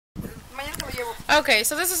Okay,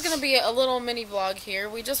 so this is going to be a little mini vlog here.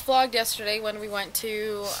 We just vlogged yesterday when we went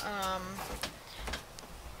to,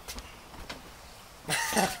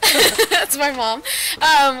 that's my mom.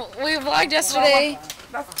 We vlogged yesterday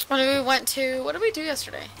when we went to, what did we do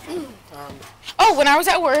yesterday? Oh, when I was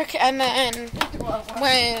at work, and then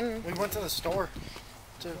when... We went to the store,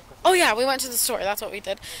 too. Oh yeah, we went to the store, that's what we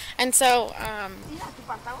did. And so,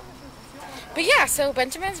 but yeah, so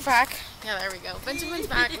Benjamin's back. Yeah, there we go. Benjamin's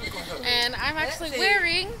back. And I'm actually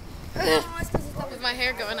wearing, with my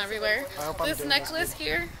hair going everywhere, this necklace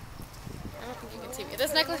here. I don't think you can see me.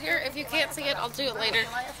 This necklace here, if you can't see it, I'll do it later.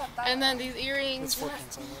 And then these earrings.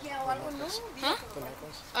 Huh?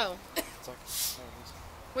 Oh.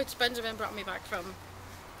 Which Benjamin brought me back from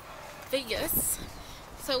Vegas.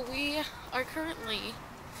 So we are currently,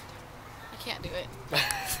 I can't do it.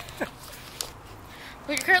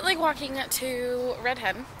 We're currently walking to Red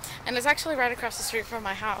Hen, and it's actually right across the street from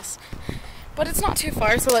my house. But it's not too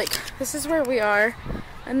far, so like, this is where we are.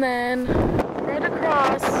 And then right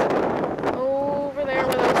across, over there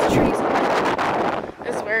where those trees are,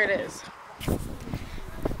 is where it is.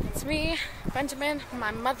 It's me, Benjamin, my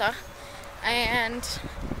mother, and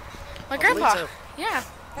my grandpa. Yeah.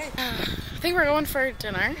 I think we're going for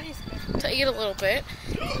dinner to eat a little bit.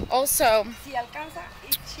 Also,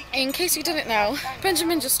 in case you didn't know,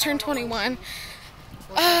 Benjamin just turned 21,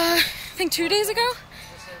 I think 2 days ago,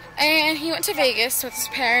 and he went to Vegas with his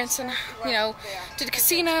parents and, you know, did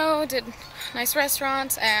casino, did nice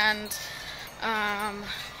restaurants, and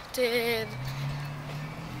did,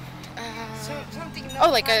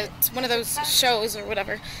 like one of those shows or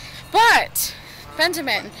whatever. But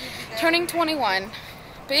Benjamin, turning 21,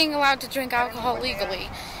 being allowed to drink alcohol legally,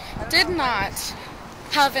 did not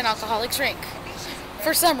have an alcoholic drink.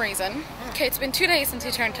 For some reason. Okay, it's been 2 days since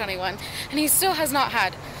he turned 21, and he still has not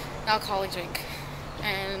had an alcoholic drink.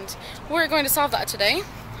 And we're going to solve that today.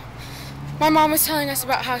 My mom was telling us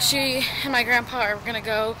about how she and my grandpa are going to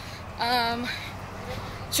go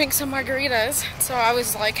drink some margaritas. So I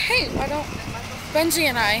was like, hey, why don't Benji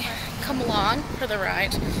and I come along for the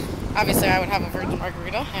ride? Obviously, I would have a virgin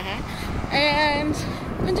margarita. And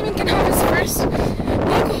Benjamin can have his first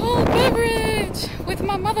alcoholic beverage with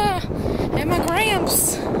my mother and my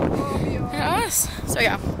gramps and us. So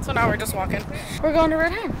yeah, so now we're just walking. We're going to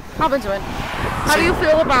Red Hen. How Benjamin? How do you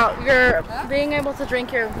feel about your being able to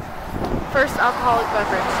drink your first alcoholic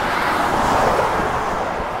beverage?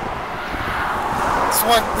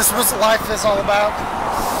 This is what life is all about.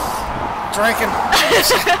 Drinking.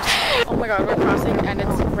 Oh my god, we're crossing and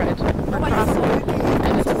it's red. We're crossing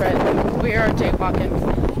and it's red. We are jaywalking.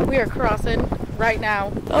 We are crossing right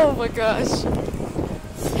now. Oh my gosh.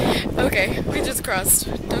 Okay, we just crossed.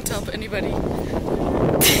 Don't tell anybody.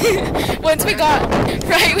 Once we got,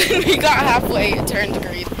 right when we got halfway, it turned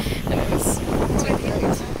green. And it was great.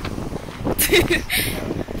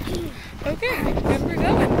 Okay, where we're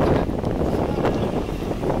going.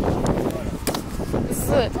 This is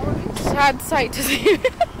a sad sight to see.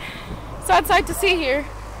 Sad sight to see here.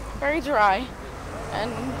 Very dry.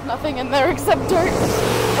 And nothing in there except dirt.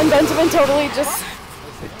 And Benjamin totally just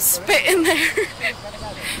spit in there.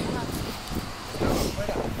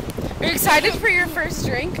 Are you excited for your first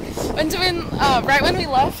drink? Benjamin, right when we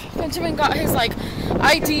left, Benjamin got his like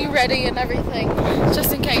ID ready and everything,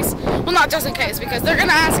 just in case. Well, not just in case, because they're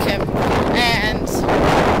gonna ask him. And so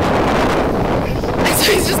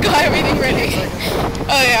he's just got everything ready.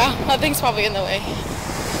 Oh yeah, that thing's probably in the way.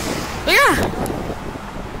 But yeah.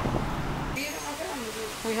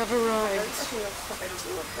 We have arrived.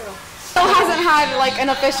 Still hasn't had like an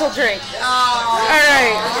official drink.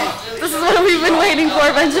 Alright. This is what we've been waiting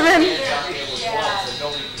for, Benjamin.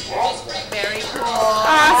 Very cool.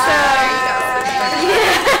 Awesome.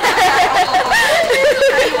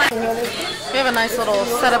 We have a nice little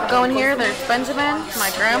setup going here. There's Benjamin,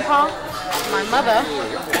 my grandpa, my mother,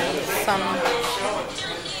 some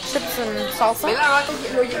chips and salsa.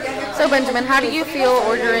 So Benjamin, how do you feel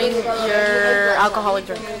ordering your alcoholic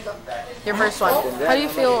drink? Your first one. How do you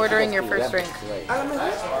feel ordering your first drink?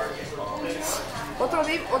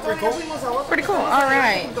 Pretty cool.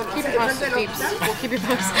 Alright. Keep it posted, peeps. Keep it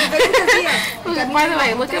posted. By the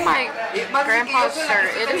way, look at my grandpa's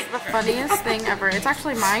shirt. It is the funniest thing ever. It's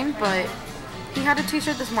actually mine, but he had a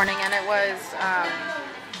t-shirt this morning and it was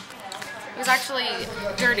actually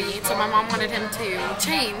dirty, so my mom wanted him to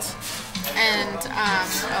change, and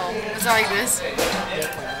oh, it's like this.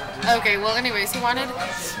 Okay, well anyways, she wanted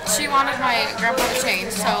my grandpa to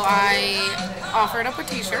change, so I offered up a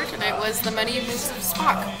t-shirt, and it was the many moves of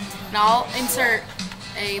Spock. And I'll insert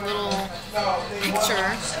a little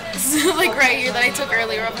picture, like right here, that I took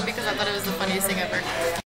earlier of him because I thought it was the funniest thing ever.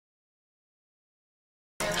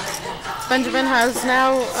 Benjamin has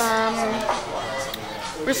now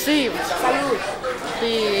received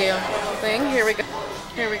the thing. Here we go.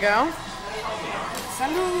 Here we go.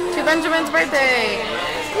 To Benjamin's birthday.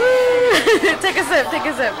 Woo! Take a sip. Take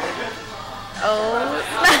a sip. Oh.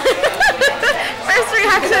 First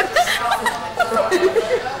reaction.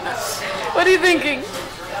 What are you thinking?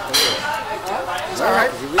 It's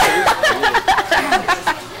alright.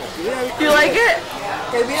 You like it?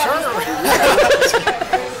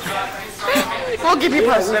 We'll keep you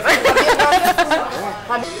posted.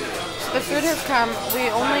 The food has come. We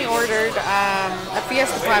only ordered a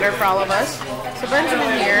fiesta platter for all of us. So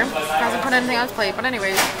Benjamin here hasn't put anything on his plate. But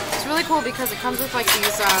anyways, it's really cool because it comes with like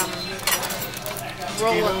these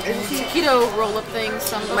roll-up, keto roll-up things.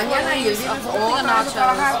 Some a whole thing of nachos,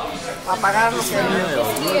 a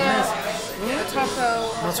taco,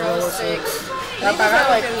 mozzarella sticks, like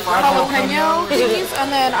jalapeno cheese,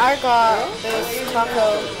 and then I got this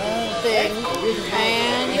taco thing,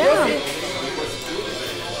 and yeah.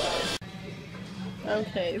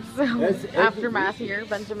 Okay, so aftermath here,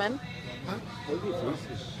 Benjamin. I'm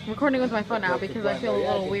recording with my phone now because I feel a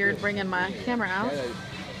little weird bringing my camera out.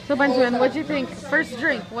 So Benjamin, what'd you think? First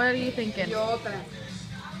drink, what are you thinking?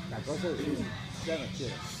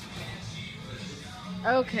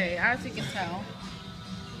 Okay, as you can tell,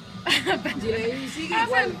 Benjamin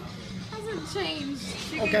hasn't changed.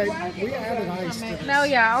 Okay, we added ice to this. No,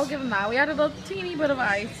 yeah, I'll give him that. We added a teeny bit of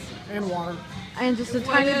ice. And water. And just a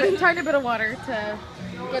tiny bit of water to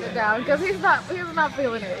get it down because he's not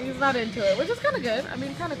feeling it. He's not into it, which is kind of good. I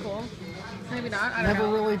mean, kind of cool. Maybe not. I don't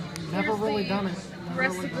know. Never really done it. The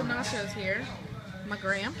rest of the nachos here. My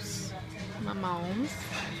gramps, my moms,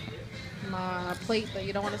 my plate that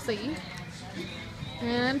you don't want to see,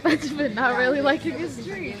 and Benjamin not really liking his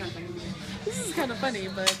drink. This is kind of funny,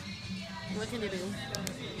 but what can you do?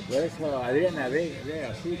 Por eso Adriana ve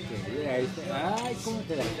así que llega y dice, ay, ¿cómo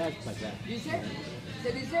te la estás pasando? ¿Dice?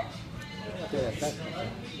 ¿Se dice? ¿Cómo te la estás pasando?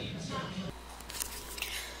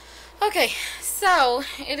 Okay, so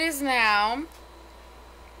it is now,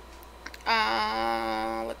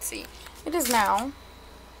 let's see, it is now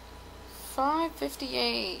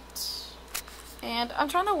 5:58, and I'm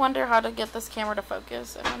trying to wonder how to get this camera to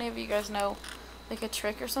focus. If any of you guys know, like, a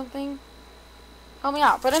trick or something, help me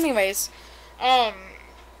out. But anyways,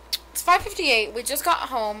 it's 5:58. We just got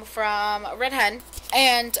home from Red Hen,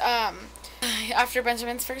 and after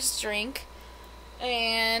Benjamin's first drink,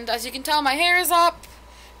 and as you can tell, my hair is up,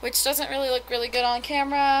 which doesn't really look really good on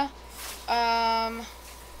camera.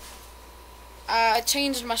 I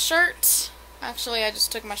changed my shirt. Actually, I just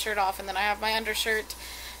took my shirt off, and then I have my undershirt,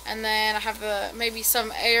 and then I have maybe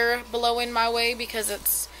some air blowing my way because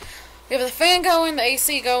we have the fan going, the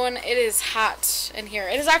AC going. It is hot in here.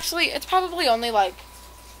 It's probably only like,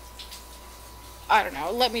 I don't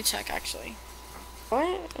know. Let me check, actually.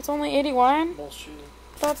 What? It's only 81? Bullshit.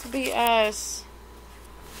 That's BS.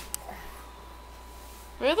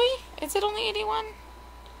 Really? Is it only 81?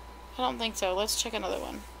 I don't think so. Let's check another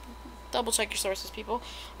one. Double check your sources, people.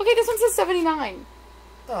 Okay, this one says 79.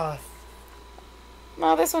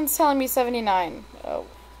 No, this one's telling me 79. Oh,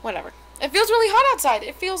 whatever. It feels really hot outside.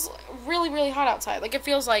 It feels really, really hot outside. Like, it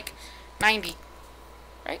feels like 90.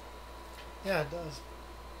 Right? Yeah, it does.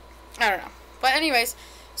 I don't know. But anyways,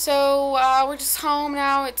 so we're just home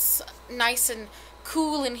now. It's nice and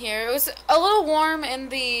cool in here. It was a little warm in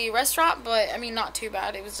the restaurant, but I mean, not too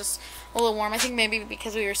bad. It was just a little warm. I think maybe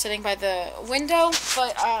because we were sitting by the window,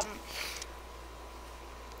 but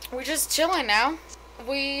we're just chilling now.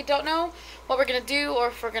 We don't know what we're gonna do or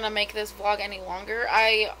if we're gonna make this vlog any longer.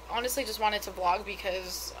 I honestly just wanted to vlog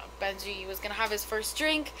because Benji was gonna have his first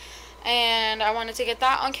drink, and I wanted to get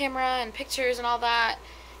that on camera and pictures and all that.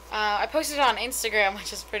 I posted it on Instagram,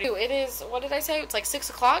 which is pretty. It is, what did I say? It's like 6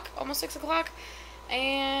 o'clock, almost 6 o'clock,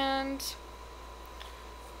 and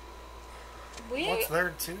what's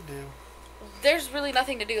there to do? There's really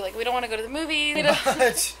nothing to do. Like, we don't want to go to the movies.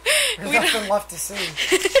 There's nothing left to see.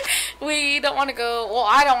 We don't want to go. Well,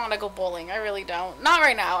 I don't want to go bowling. I really don't. Not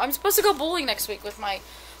right now. I'm supposed to go bowling next week with my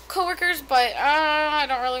coworkers, but I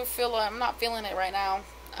don't really feel. I'm not feeling it right now.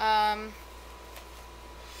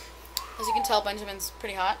 As you can tell, Benjamin's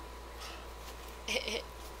pretty hot. We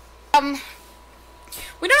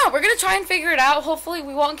don't know. We're gonna try and figure it out. Hopefully,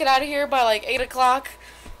 we won't get out of here by like 8 o'clock,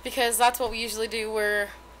 because that's what we usually do.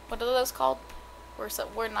 What are those called?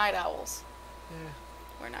 We're night owls. Yeah.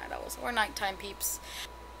 We're night owls. We're nighttime peeps.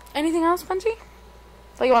 Anything else, Benji?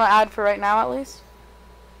 That you want to add for right now, at least?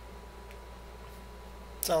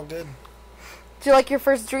 It's all good. Do you like your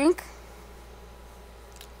first drink?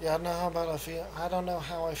 Yeah, I don't know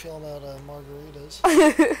how I feel about margaritas.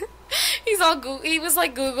 He was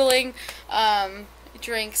like Googling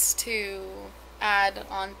drinks to add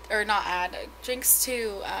on, or not add, drinks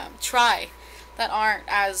to try that aren't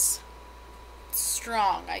as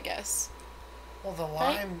strong, I guess. Well,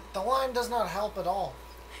 the lime does not help at all.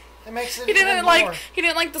 It makes it He didn't even like more. he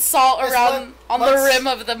didn't like the salt around on the rim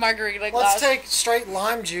of the margarita glass. Let's take straight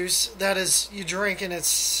lime juice that is you drink and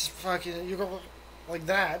it's fucking you go like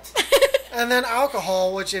that, and then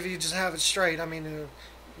alcohol, which if you just have it straight, I mean,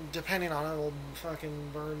 depending on it, will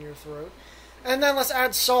fucking burn your throat. And then let's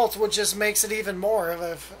add salt, which just makes it even more of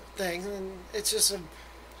a thing. And it's just a.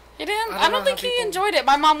 He didn't. I don't think he enjoyed it.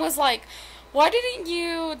 My mom was like, "Why didn't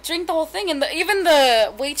you drink the whole thing?" And even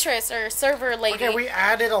the waitress or server lady. Okay, we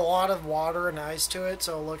added a lot of water and ice to it,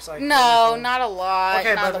 so it looks like. No, not a lot.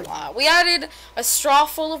 Okay, not a lot. We added a straw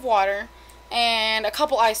full of water and a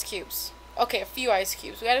couple ice cubes. Okay, a few ice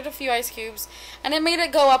cubes. We added a few ice cubes, and it made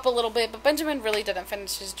it go up a little bit. But Benjamin really didn't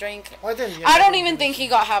finish his drink. Well, I don't even think he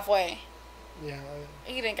got halfway. Yeah.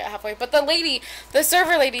 He didn't get halfway. But the lady, the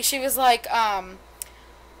server lady, she was like,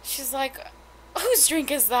 she's like, whose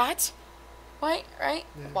drink is that? White, right?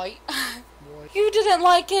 Yeah. White. You didn't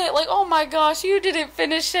like it. Like, oh my gosh, you didn't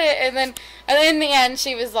finish it. And then in the end,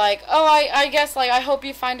 she was like, oh, I guess, like, I hope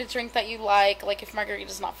you find a drink that you like if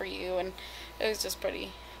margarita's not for you. And it was just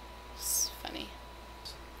pretty funny.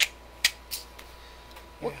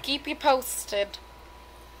 We'll keep you posted.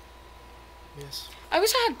 Yes. I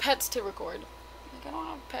wish I had pets to record. Like, I don't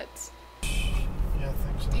have pets. Yeah, I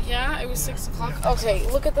think so. Yeah, it was 6 o'clock. Yeah, okay,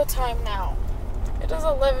 look at the time now. It is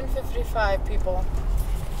 11:55, people.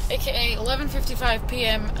 AKA 11:55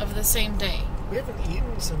 p.m. of the same day. We haven't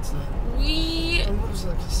eaten since then. It was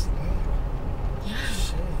like a snack. Yeah.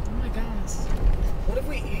 Shit. Oh my gosh. What have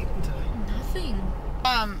we eaten today? Nothing.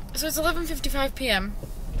 So it's 11:55 p.m.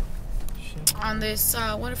 Shit. On this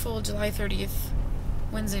wonderful July 30th,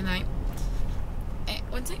 Wednesday night.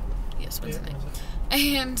 Wednesday? Yes, Wednesday night.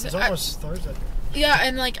 And it's almost Thursday. Yeah,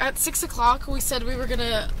 and like at 6 o'clock, we said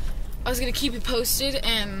I was gonna keep you posted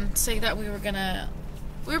and say that we were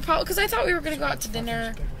probably, because I thought we were gonna go out to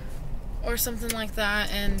dinner or something like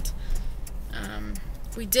that, and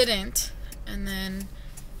we didn't. And then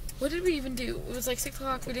what did we even do? It was like 6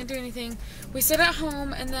 o'clock. We didn't do anything. We sat at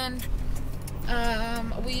home, and then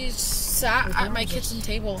we sat at my kitchen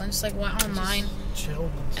table and just like went online,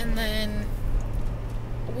 chilled, and then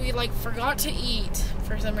we like forgot to eat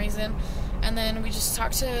for some reason, and then we just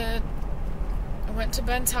I went to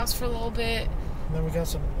Ben's house for a little bit. And then we got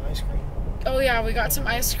some ice cream. Oh yeah, we got some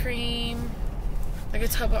ice cream, like a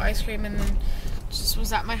tub of ice cream, and then just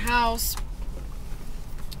was at my house,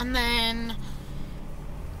 and then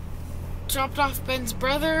dropped off Ben's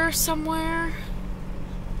brother somewhere,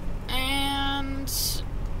 and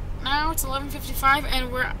now it's 11:55,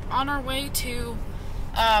 and we're on our way to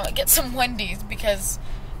get some Wendy's because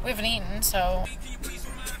we haven't eaten, so.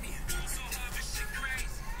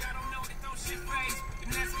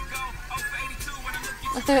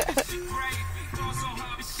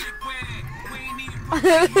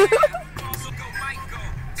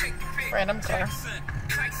 Random car.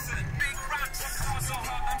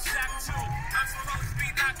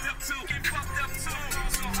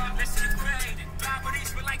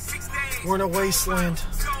 We're in a wasteland.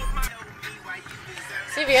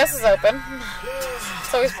 CVS is open.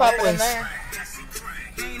 It's always popping in there.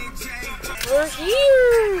 We're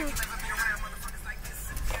here!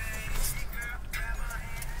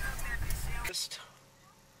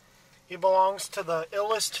 He belongs to the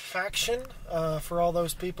illest faction, for all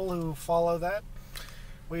those people who follow that.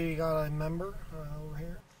 We got a member over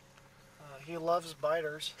here. He loves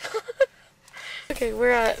biters. Okay,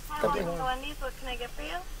 we're at the Wendy's. What can I get for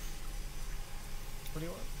you? What do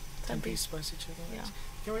you want? 10-piece spicy chicken nuggets?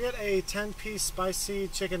 Yeah. Can we get a 10-piece spicy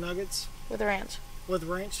chicken nuggets? With ranch. With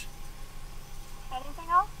ranch. Anything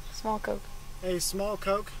else? Small Coke. A small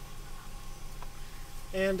Coke.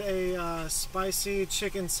 And a spicy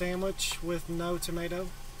chicken sandwich with no tomato.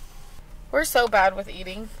 We're so bad with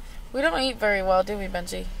eating. We don't eat very well, do we,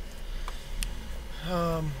 Benji?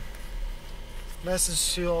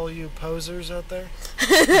 Message to all you posers out there.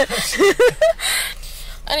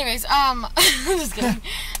 Anyways, just kidding.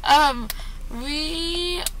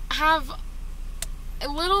 We have a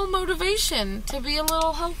little motivation to be a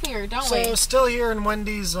little healthier, don't we? So, still here in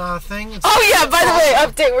Wendy's thing. Oh yeah, by the way,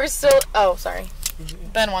 update, we're still... Oh, sorry.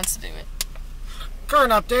 Ben wants to do it.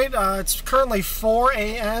 Current update, it's currently 4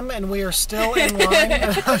 a.m. and we are still in line.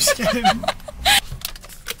 I'm just kidding.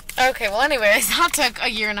 Okay, well anyways, that took a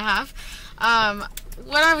year and a half.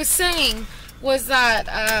 What I was saying was that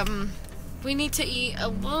we need to eat a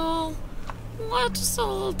little well, just a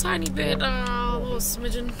little tiny bit, a little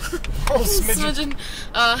smidgen, smidgen.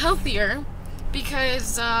 healthier,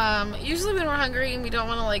 because usually when we're hungry and we don't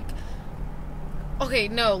want to like. Okay,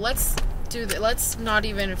 no, let's do that. Let's not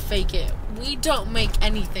even fake it. We don't make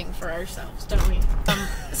anything for ourselves, don't we?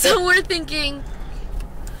 So we're thinking,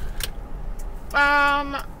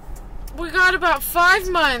 we got about 5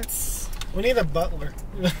 months. We need a butler.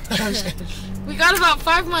 We got about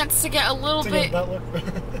 5 months to get a little bit.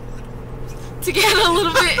 To get a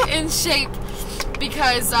little bit in shape,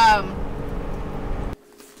 because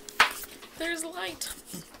there's light.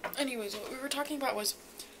 Anyways, what we were talking about was,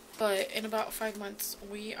 but in about 5 months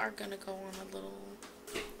we are gonna go on a little.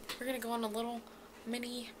 We're gonna go on a little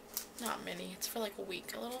mini, not mini. It's for like a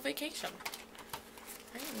week, a little vacation.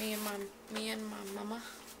 Right? Me and my mama,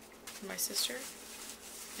 and my sister,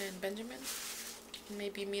 and Benjamin.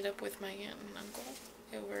 Maybe meet up with my aunt and uncle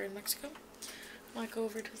over in Mexico. Might go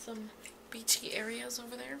over to some beachy areas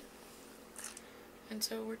over there, and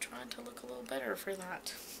so we're trying to look a little better for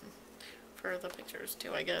that, for the pictures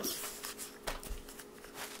too, I guess.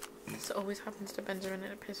 This always happens to Benjamin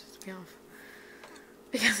and it pisses me off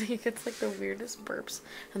because he gets like the weirdest burps,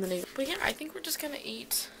 and then but yeah, I think we're just gonna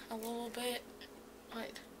eat a little bit.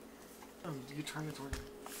 What? You turn it toward me.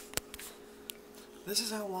 This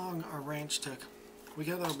is how long our ranch took. We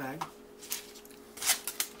got our bag.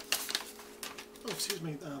 Oh, excuse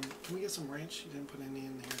me, can we get some ranch? You didn't put any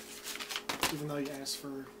in here. Even though you asked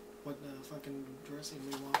for what fucking dressing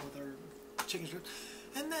we want with our chicken strips.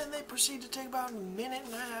 And then they proceed to take about a minute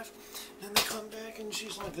and a half. And they come back and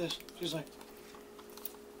she's like this. She's like...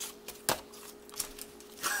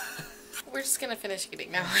 We're just gonna finish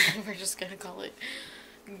eating now. We're just gonna call it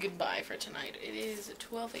goodbye for tonight. It is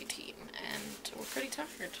 12:18 and we're pretty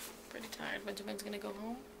tired. Pretty tired. Benjamin's gonna go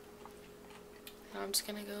home. I'm just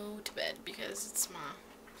gonna go to bed because it's my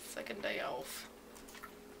second day off.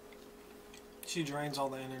 She drains all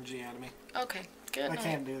the energy out of me. Okay, good night. I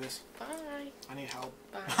can't do this. Bye. I need help.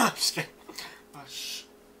 Bye. I'm just kidding. Shh.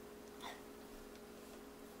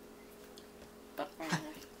 Bye.